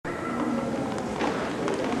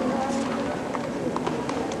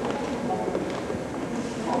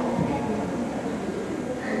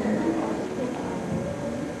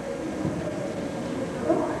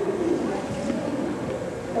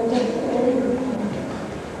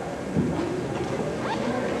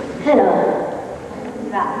Hello.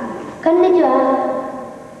 Konnichiwa.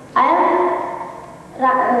 I am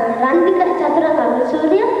Randika Chaturanga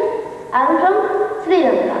Surya. I am from Sri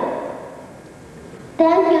Lanka.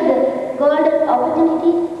 Thank you the golden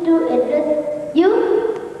opportunity to address you.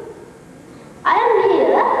 I am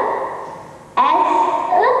here as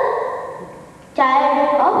a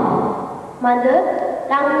child of Mother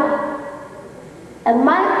Lanka. And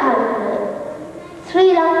my country,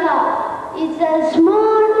 Sri Lanka, is a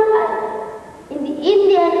small island in the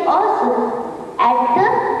Indian Ocean at the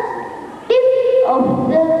tip of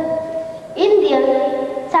the Indian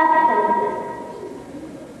subcontinent.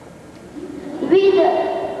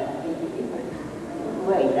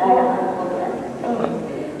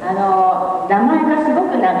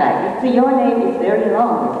 Your name is very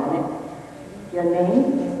long, isn't it? Your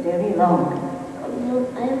name is very long. No,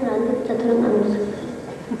 I am Randika Chaturanga.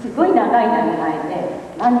 すごい長い名前で、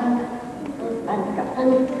何か。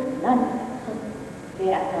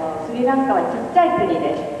で、スリランカはちっちゃい国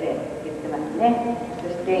ですって言ってますね。そ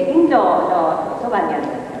してインドのそばにあり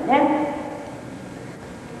ますよね。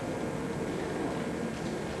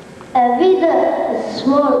With a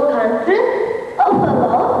small country of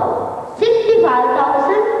about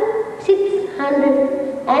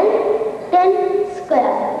 65,610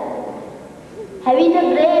 square, having a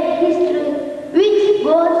great history which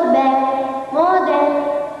goes back more than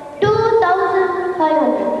 2,500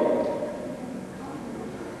 years.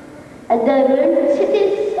 The ruined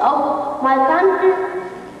cities of my country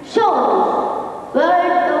show this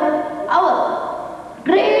world of our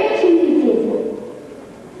great civilization.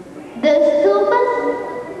 The stupas,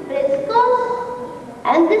 frescoes,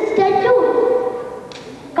 and the statues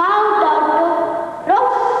carved out of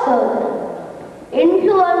rock soil,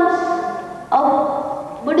 influence of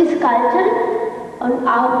Buddhist culture on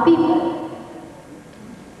our people.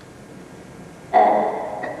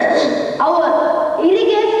 Our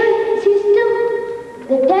irrigation system,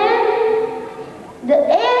 the dam, the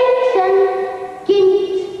ancient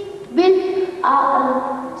kings built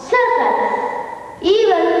our circuits,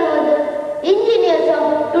 even for the engineers of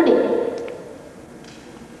today.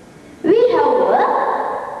 We have a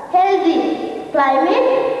healthy climate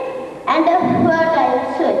and a fertile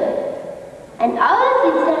soil, and ours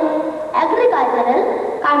is an agricultural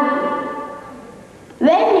country.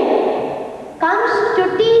 When it comes to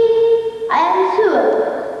tea, I am sure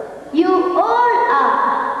you all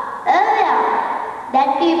are aware that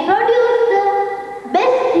we produce the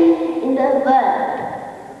best tea in the world.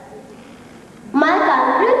 My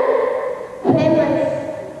country, famous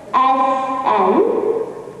as an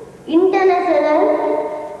international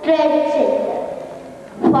trade center.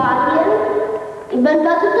 Fahrian, Ibn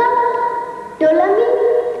Battuta, Ptolemy,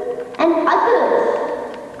 and others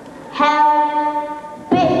have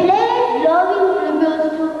paid glowing tributes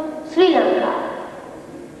to Sri Lanka.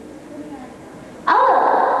 Our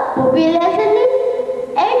population is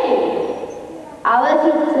 18. Ours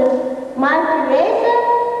is a multi-racial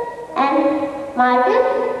and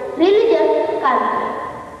multi-religious country.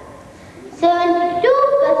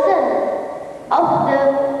 72% of the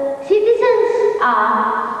citizens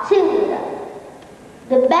are singular.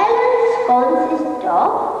 The balance consists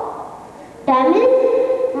of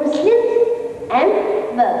Tamils, Muslims, and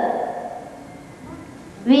Burghers.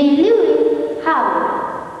 We live in harmony.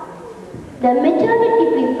 The majority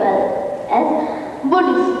people as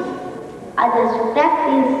Buddhists, others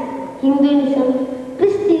practice Hinduism,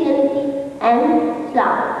 Christianity, and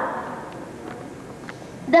Islam.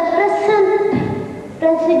 The present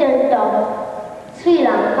President of Sri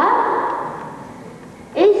Lanka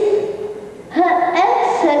is Her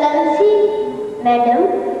Excellency Madam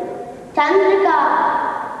Chandrika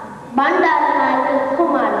Bandaranaike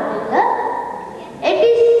Kumaratunga. It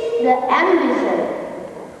is the ambition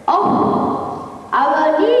of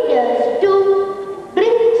our leaders to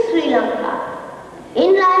bring Sri Lanka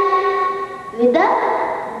in line with the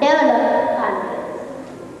developed countries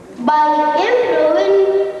by improving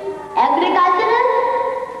agriculture,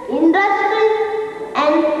 industry,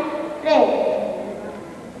 and trade.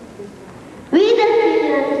 We the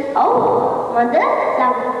children of Mother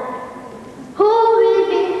Lanka, who will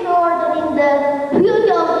be shouldering the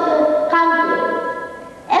future of the country,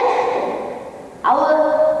 extend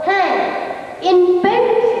our hand in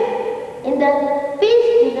peace in the peace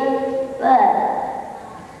to the world.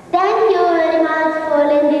 Thank you very much for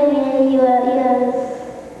lending me your ears.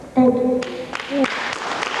 Thank you.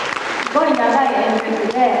 すごい長い演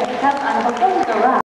説で、ほと